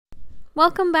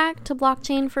Welcome back to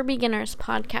Blockchain for Beginners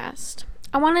podcast.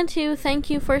 I wanted to thank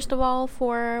you first of all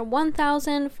for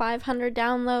 1,500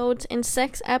 downloads in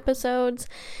 6 episodes.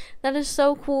 That is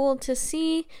so cool to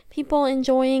see people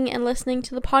enjoying and listening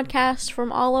to the podcast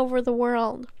from all over the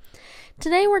world.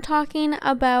 Today we're talking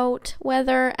about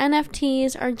whether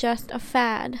NFTs are just a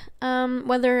fad,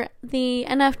 whether the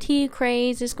NFT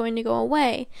craze is going to go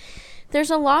away. There's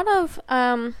a lot of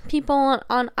people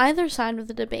on either side of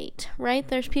the debate, right?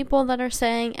 There's people that are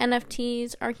saying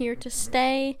NFTs are here to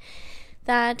stay,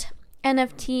 that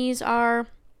NFTs are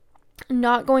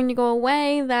not going to go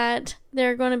away, that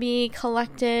they're going to be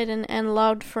collected and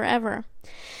loved forever.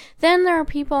 Then there are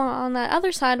people on that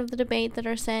other side of the debate that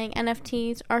are saying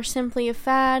NFTs are simply a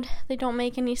fad, they don't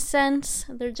make any sense,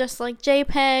 they're just like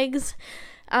JPEGs,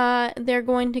 they're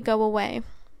going to go away.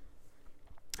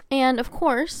 And of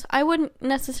course, I wouldn't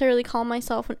necessarily call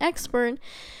myself an expert,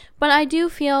 but I do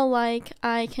feel like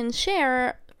I can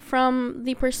share from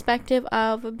the perspective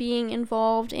of being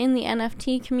involved in the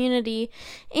NFT community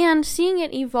and seeing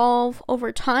it evolve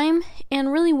over time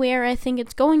and really where I think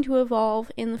it's going to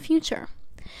evolve in the future.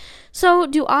 So,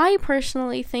 do I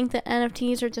personally think that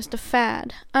NFTs are just a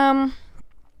fad?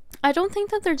 I don't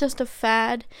think that they're just a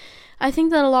fad. I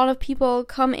think that a lot of people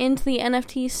come into the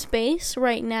NFT space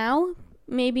right now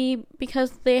maybe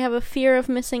because they have a fear of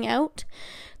missing out.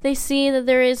 They see that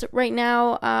there is right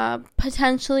now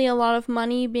potentially a lot of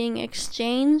money being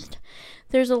exchanged.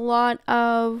 There's a lot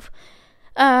of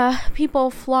people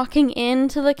flocking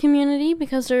into the community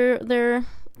because they're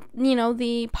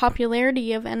the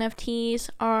popularity of NFTs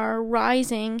are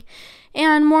rising,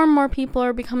 and more people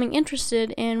are becoming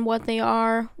interested in what they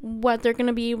are, what they're going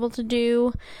to be able to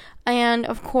do, and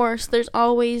of course there's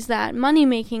always that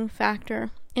money-making factor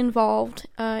involved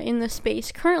in the space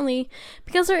currently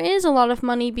because there is a lot of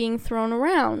money being thrown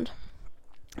around.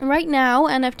 Right now,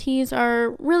 NFTs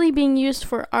are really being used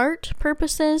for art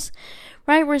purposes,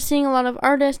 right? We're seeing a lot of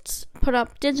artists put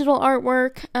up digital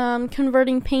artwork,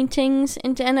 converting paintings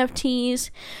into NFTs.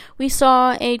 We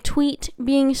saw a tweet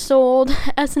being sold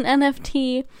as an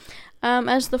NFT,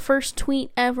 as the first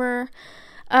tweet ever.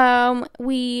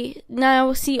 We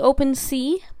now see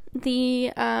OpenSea,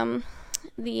 the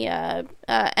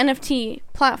NFT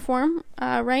platform,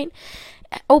 right,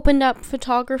 opened up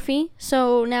photography,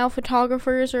 so now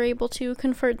photographers are able to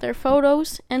convert their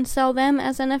photos and sell them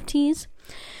as NFTs.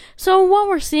 So what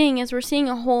we're seeing is we're seeing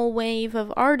a whole wave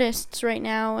of artists right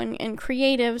now and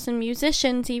creatives and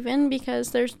musicians even,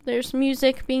 because there's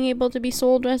music being able to be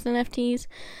sold as NFTs,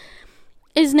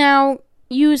 is now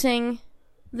using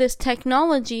this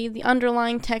technology, the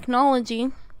underlying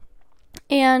technology,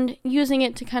 and using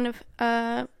it to kind of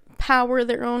power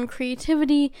their own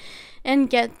creativity and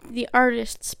get the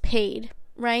artists paid,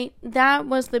 right? That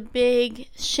was the big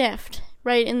shift,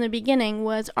 right, in the beginning,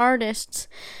 was artists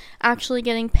actually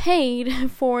getting paid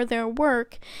for their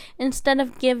work instead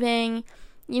of giving,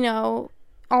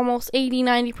 almost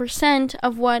 80-90%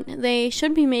 of what they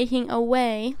should be making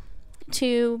away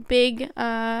to big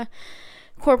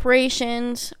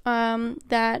corporations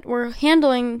that were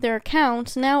handling their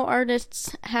accounts. Now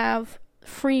artists have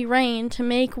free reign to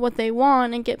make what they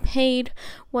want and get paid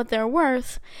what they're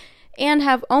worth and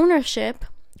have ownership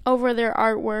over their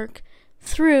artwork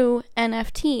through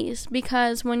NFTs,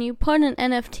 because when you put an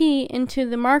NFT into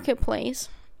the marketplace,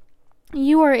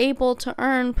 you are able to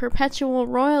earn perpetual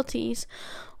royalties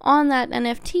on that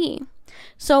NFT.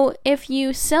 So if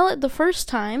you sell it the first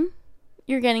time,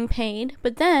 you're getting paid,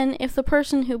 but then if the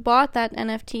person who bought that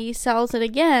NFT sells it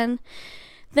again,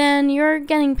 then you're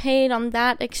getting paid on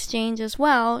that exchange as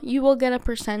well. You will get a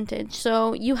percentage.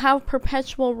 So you have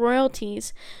perpetual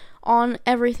royalties on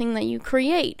everything that you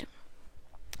create.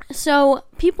 So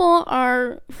people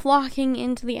are flocking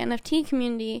into the NFT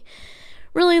community,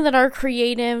 really, that are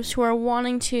creatives who are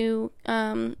wanting to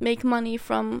make money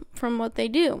from what they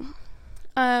do.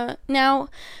 Now,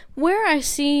 where I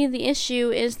see the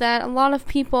issue is that a lot of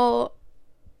people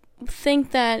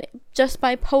think that just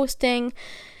by posting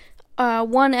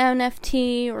one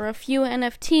NFT or a few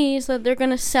NFTs that they're going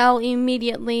to sell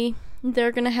immediately,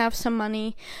 they're going to have some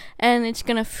money, and it's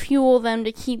going to fuel them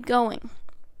to keep going.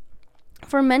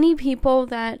 For many people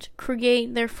that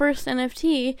create their first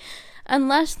NFT,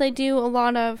 unless they do a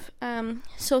lot of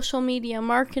social media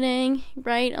marketing,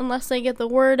 right, unless they get the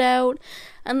word out,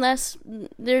 unless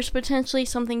there's potentially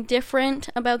something different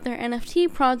about their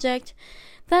NFT project,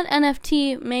 that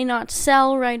NFT may not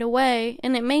sell right away,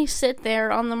 and it may sit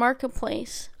there on the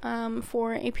marketplace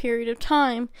for a period of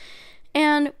time,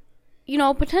 and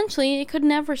potentially it could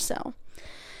never sell.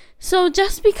 So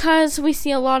just because we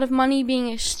see a lot of money being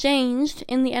exchanged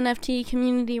in the NFT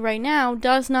community right now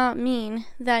does not mean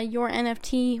that your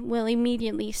NFT will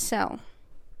immediately sell.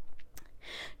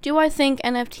 Do I think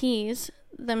NFTs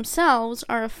themselves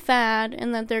are a fad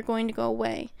and that they're going to go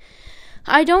away?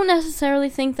 I don't necessarily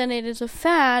think that it is a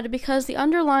fad, because the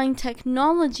underlying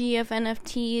technology of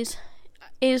NFTs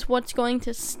is what's going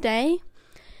to stay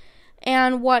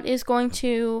and what is going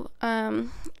to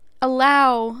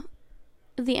allow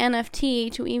the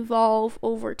NFT to evolve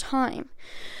over time.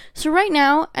 So right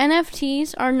now,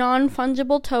 NFTs are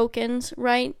non-fungible tokens,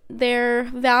 right? Their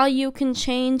value can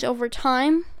change over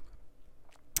time.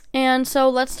 And so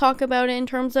let's talk about it in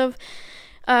terms of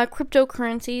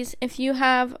cryptocurrencies. If you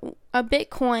have a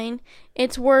Bitcoin,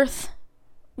 it's worth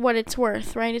what it's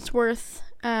worth, right? It's worth,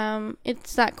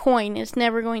 it's that coin. It's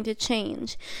never going to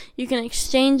change. You can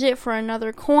exchange it for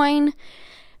another coin,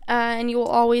 and you will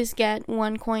always get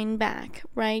one coin back,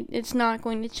 right? It's not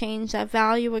going to change. That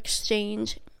value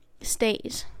exchange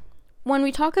stays. When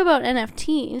we talk about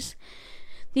NFTs,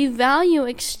 the value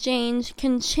exchange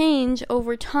can change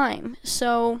over time,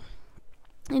 so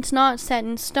it's not set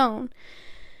in stone.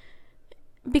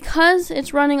 Because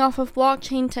it's running off of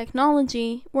blockchain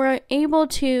technology, we're able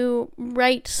to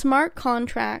write smart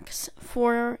contracts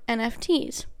for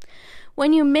NFTs.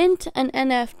 When you mint an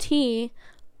NFT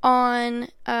on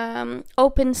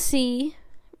OpenSea,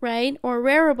 right, or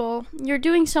Rarible, you're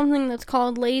doing something that's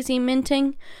called lazy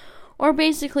minting, or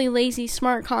basically lazy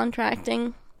smart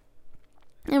contracting.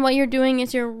 And what you're doing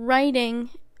is you're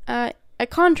writing a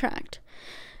contract,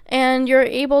 and you're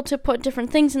able to put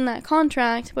different things in that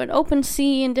contract, but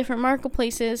OpenSea and different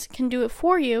marketplaces can do it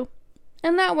for you,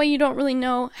 and that way you don't really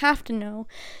have to know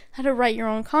how to write your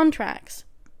own contracts.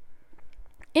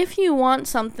 If you want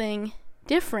something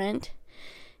different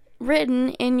written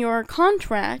in your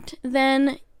contract,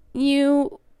 then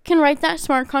you can write that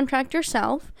smart contract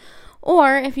yourself,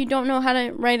 or if you don't know how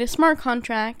to write a smart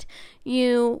contract,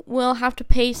 you will have to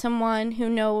pay someone who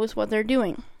knows what they're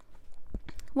doing.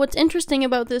 What's interesting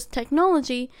about this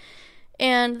technology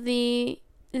and the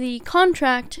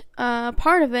contract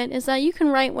part of it is that you can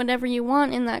write whatever you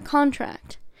want in that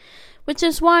contract, which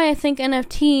is why I think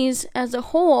NFTs as a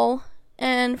whole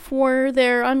and for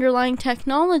their underlying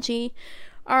technology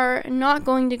are not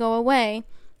going to go away.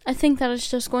 I think that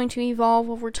it's just going to evolve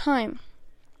over time.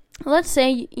 Let's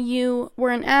say you were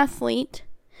an athlete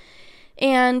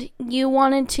and you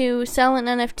wanted to sell an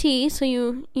NFT, so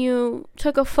you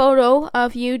took a photo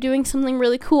of you doing something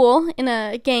really cool in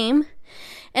a game,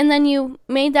 and then you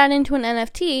made that into an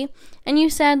NFT, and you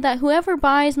said that whoever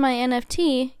buys my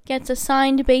NFT gets a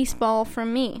signed baseball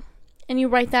from me, and you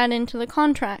write that into the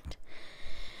contract.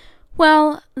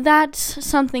 Well, that's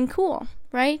something cool,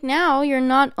 right? Now you're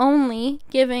not only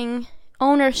giving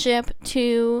ownership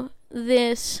to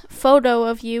this photo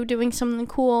of you doing something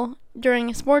cool during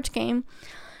a sports game,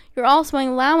 you're also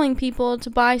allowing people to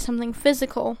buy something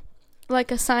physical,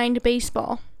 like a signed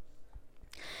baseball.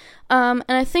 And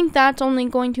I think that's only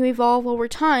going to evolve over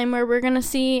time, where we're going to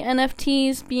see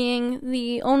NFTs being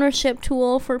the ownership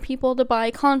tool for people to buy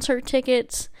concert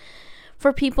tickets,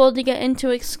 for people to get into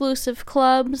exclusive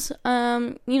clubs.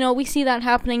 We see that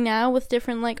happening now with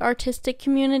different artistic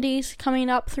communities coming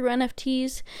up through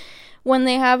NFTs. When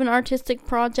they have an artistic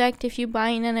project, if you buy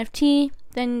an NFT,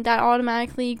 then that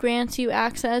automatically grants you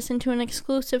access into an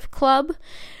exclusive club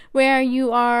where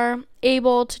you are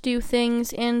able to do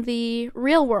things in the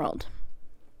real world.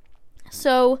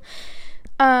 So,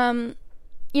 the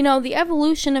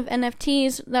evolution of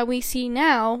NFTs that we see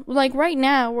now, right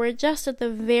now, we're just at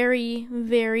the very,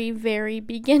 very, very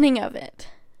beginning of it.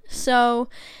 So,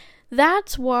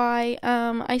 that's why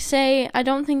I say I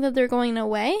don't think that they're going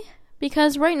away.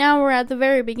 Because right now we're at the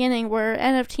very beginning where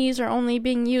NFTs are only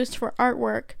being used for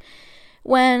artwork,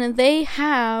 when they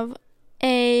have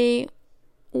a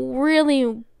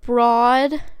really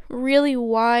broad, really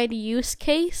wide use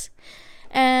case.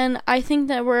 And I think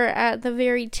that we're at the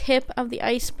very tip of the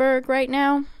iceberg right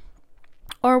now.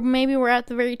 Or maybe we're at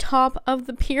the very top of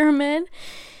the pyramid.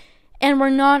 And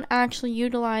we're not actually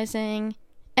utilizing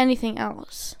anything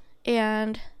else.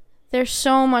 And there's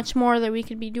so much more that we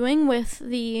could be doing with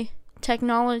the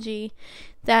technology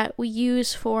that we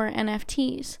use for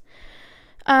NFTs.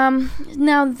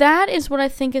 Now that is what I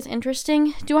think is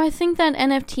interesting. Do I think that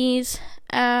NFTs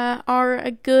are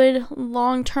a good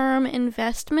long-term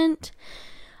investment?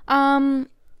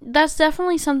 That's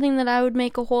definitely something that I would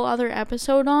make a whole other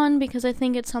episode on, because I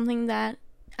think it's something that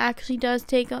actually does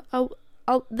take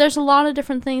there's a lot of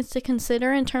different things to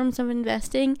consider in terms of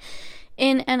investing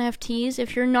in NFTs.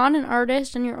 If you're not an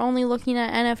artist and you're only looking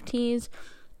at NFTs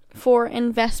for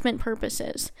investment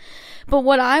purposes. But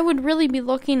what I would really be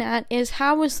looking at is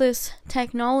how is this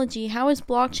technology, how is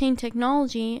blockchain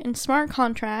technology and smart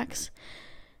contracts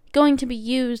going to be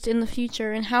used in the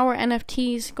future, and how are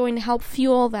NFTs going to help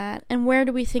fuel that, and where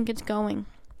do we think it's going?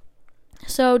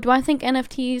 So do I think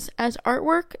NFTs as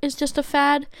artwork is just a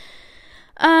fad?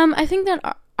 I think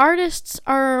that artists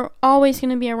are always going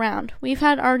to be around. We've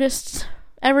had artists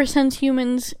ever since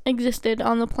humans existed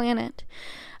on the planet.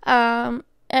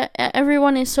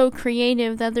 Everyone is so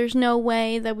creative that there's no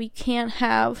way that we can't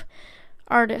have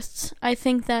artists. I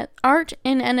think that art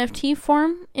in NFT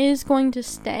form is going to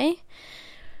stay.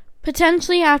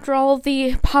 Potentially, after all of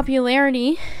the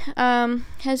popularity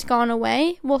has gone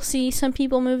away, we'll see some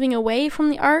people moving away from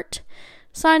the art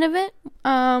side of it.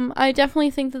 I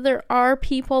definitely think that there are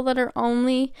people that are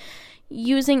only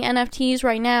using NFTs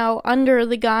right now under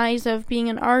the guise of being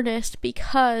an artist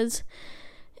because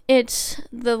it's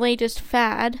the latest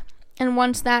fad. And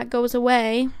once that goes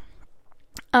away,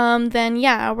 then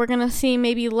yeah, we're going to see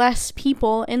maybe less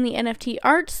people in the NFT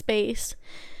art space.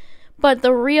 But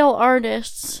the real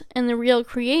artists and the real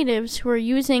creatives who are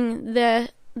using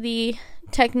the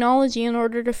technology in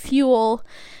order to fuel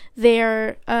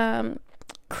their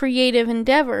creative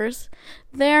endeavors,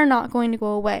 they're not going to go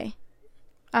away.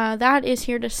 That is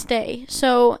here to stay.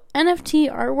 So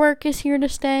NFT artwork is here to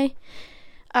stay.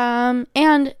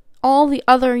 And all the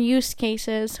other use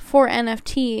cases for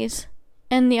NFTs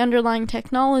and the underlying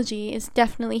technology is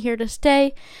definitely here to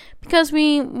stay, because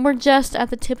we're just at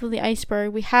the tip of the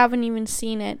iceberg. We haven't even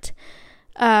seen it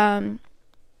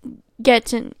get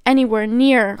to anywhere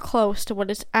near close to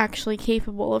what it's actually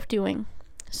capable of doing.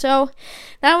 So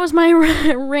that was my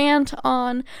rant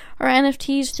on are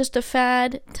NFTs just a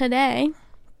fad today.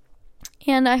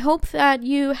 And I hope that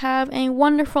you have a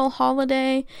wonderful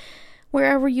holiday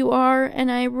wherever you are,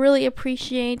 and I really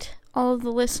appreciate all of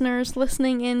the listeners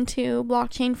listening into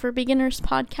Blockchain for Beginners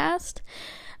podcast.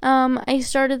 I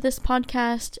started this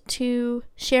podcast to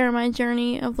share my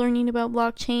journey of learning about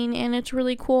blockchain, and it's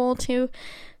really cool to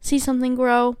see something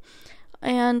grow.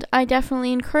 And I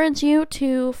definitely encourage you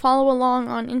to follow along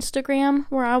on Instagram,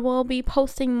 where I will be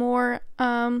posting more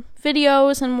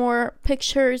videos and more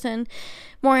pictures and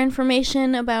more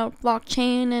information about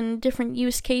blockchain and different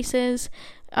use cases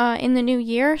in the new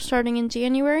year, starting in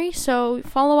January. So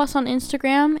follow us on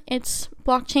Instagram. It's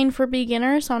Blockchain for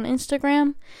Beginners on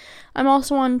Instagram. I'm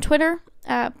also on Twitter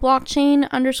at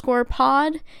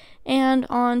blockchain_pod. And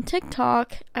on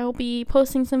TikTok, I'll be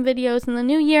posting some videos in the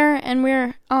new year, and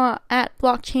we're at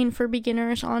Blockchain for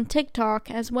Beginners on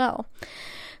TikTok as well.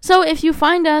 So if you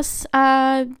find us,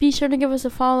 be sure to give us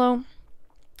a follow.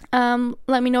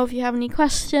 Let me know if you have any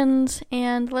questions,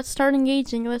 and let's start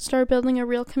engaging. Let's start building a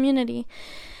real community.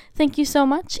 Thank you so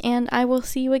much, and I will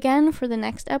see you again for the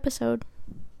next episode.